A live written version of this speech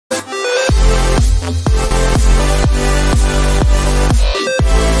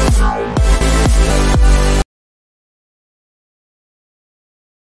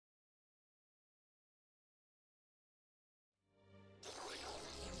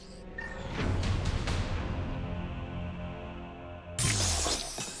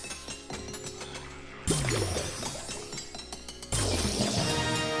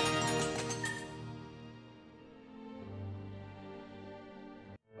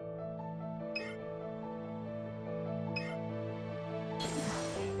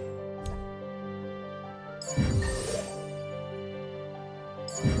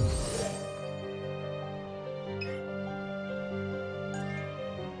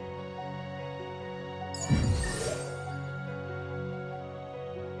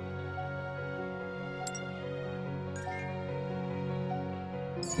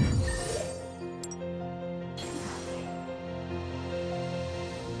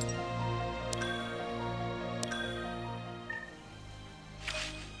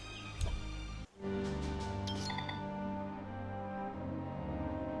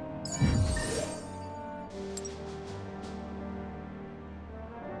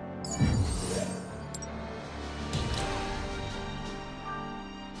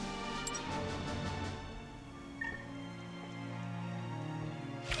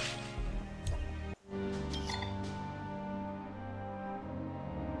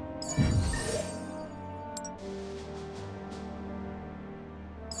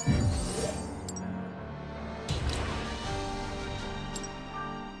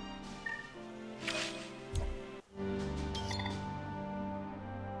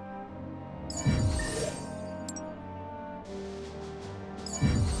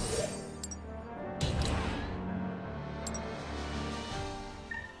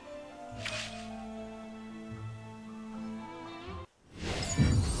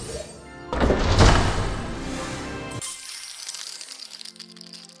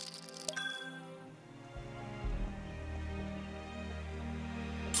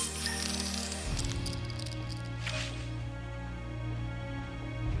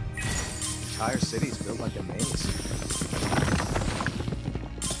entire city's built like a maze.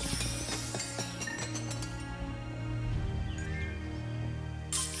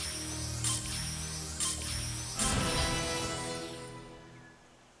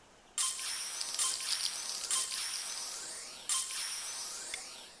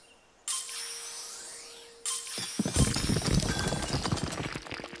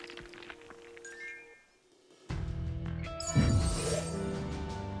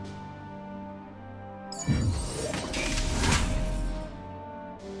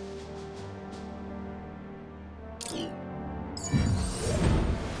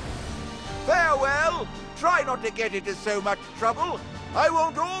 Farewell! Try not to get into so much trouble. I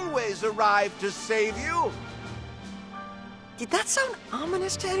won't always arrive to save you. Did that sound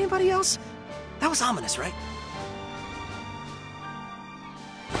ominous to anybody else? That was ominous, right?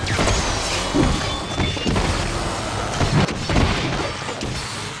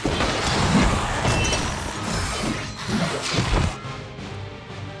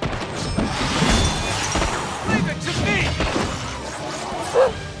 Leave it to me!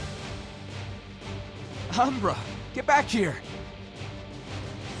 Umbra, get back here!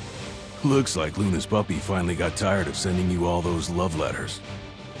 Looks like Luna's puppy finally got tired of sending you all those love letters.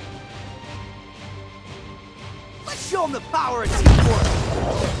 Let's show him the power of teamwork!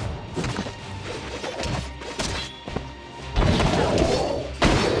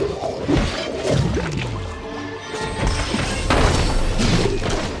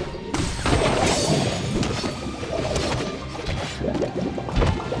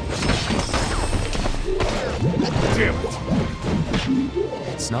 Damn it.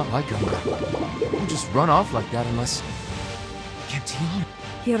 It's not like Umbra. You just run off like that unless... Canteen?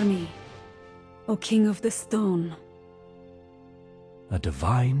 Hear me, O King of the Stone. A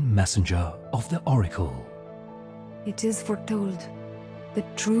divine messenger of the Oracle. It is foretold. The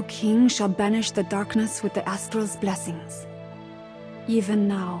true king shall banish the darkness with the Astral's blessings. Even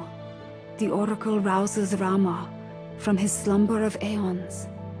now, the Oracle rouses Rama from his slumber of aeons.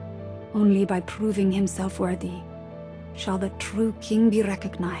 Only by proving himself worthy shall the true king be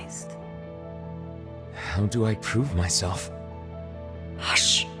recognized. How do I prove myself?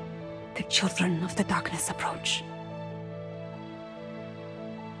 Hush! The children of the darkness approach.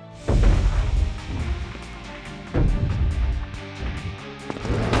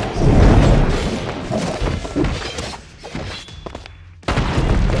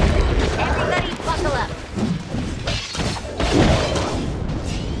 Everybody buckle up.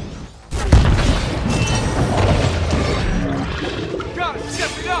 Gotta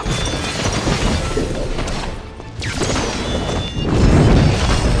step it up!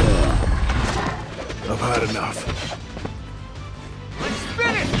 I've had enough. Let's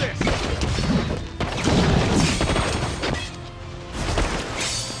finish this!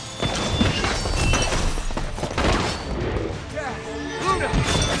 Yeah, Luna,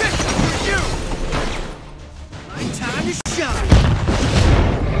 this is for you! My time to shine!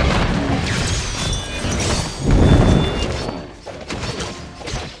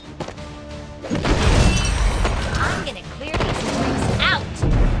 I'm gonna clear these freaks out.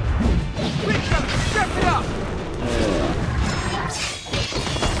 We gotta step it up!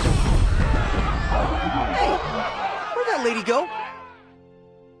 Hey! Where'd that lady go?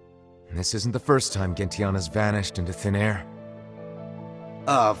 This isn't the first time Gentiana's vanished into thin air.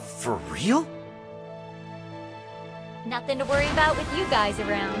 For real? Nothing to worry about with you guys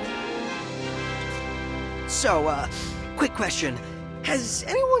around. So, quick question. Has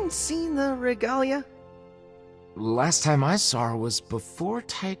anyone seen the regalia? Last time I saw her was before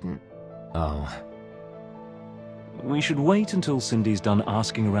Titan... Oh. We should wait until Cindy's done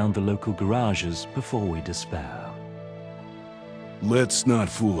asking around the local garages before we despair. Let's not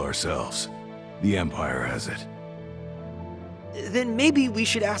fool ourselves. The Empire has it. Then maybe we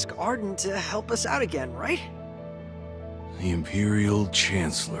should ask Arden to help us out again, right? The Imperial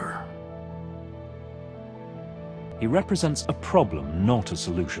Chancellor. He represents a problem, not a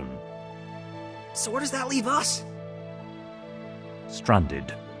solution. So where does that leave us?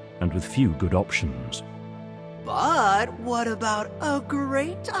 Stranded, and with few good options. But what about a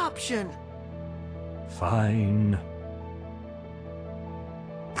great option? Fine.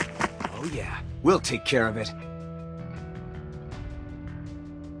 Oh yeah, we'll take care of it.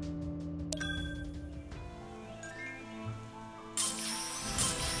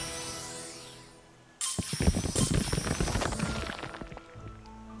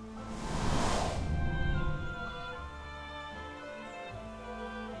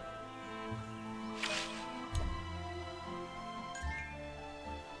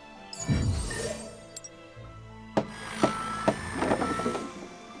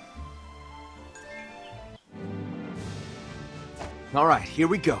 All right, here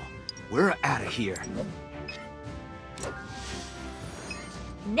we go. We're out of here.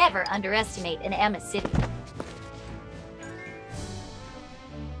 Never underestimate an Emma City.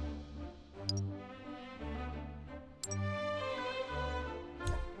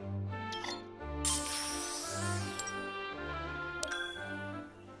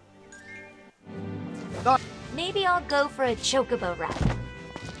 Maybe I'll go for a chocobo ride.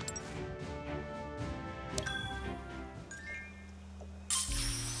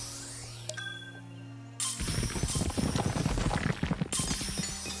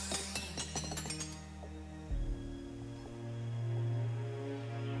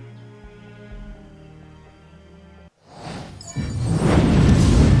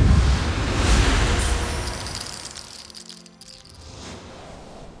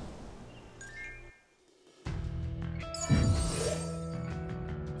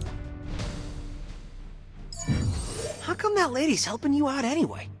 How come that lady's helping you out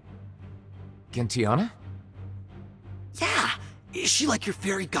anyway? Gentiana? Yeah, is she like your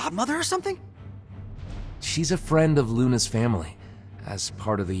fairy godmother or something? She's a friend of Luna's family, as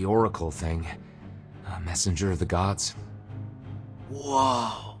part of the Oracle thing. A messenger of the gods.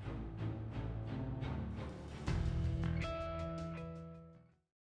 Whoa.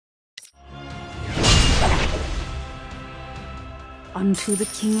 Unto the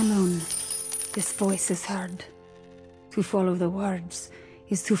king alone, this voice is heard. To follow the words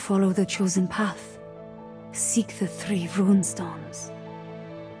is to follow the chosen path. Seek the 3 runestones.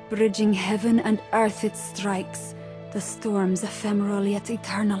 Bridging heaven and earth it strikes, the storm's ephemeral yet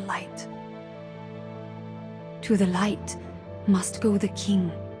eternal light. To the light must go the king.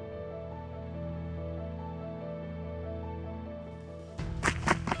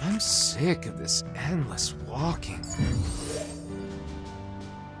 I'm sick of this endless walking.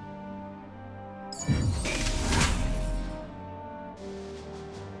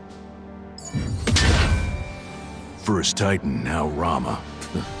 First Titan, now Rama.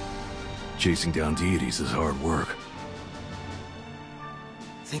 Chasing down deities is hard work.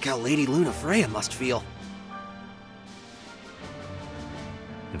 Think how Lady Luna Freya must feel.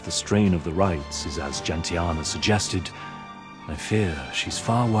 If the strain of the rites is as Gentiana suggested, I fear she's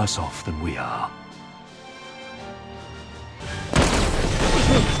far worse off than we are.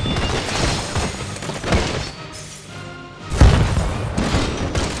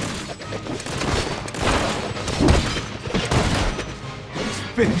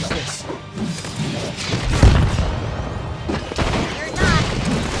 Finish this. You're not.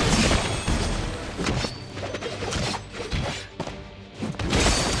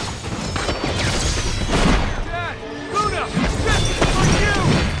 Dad! Luna! This is for you!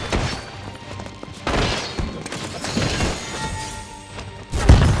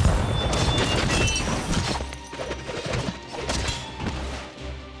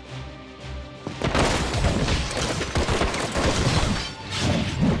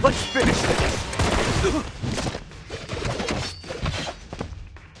 Let's finish this!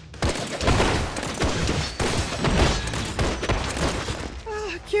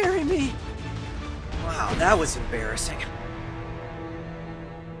 Carry me. Wow, that was embarrassing.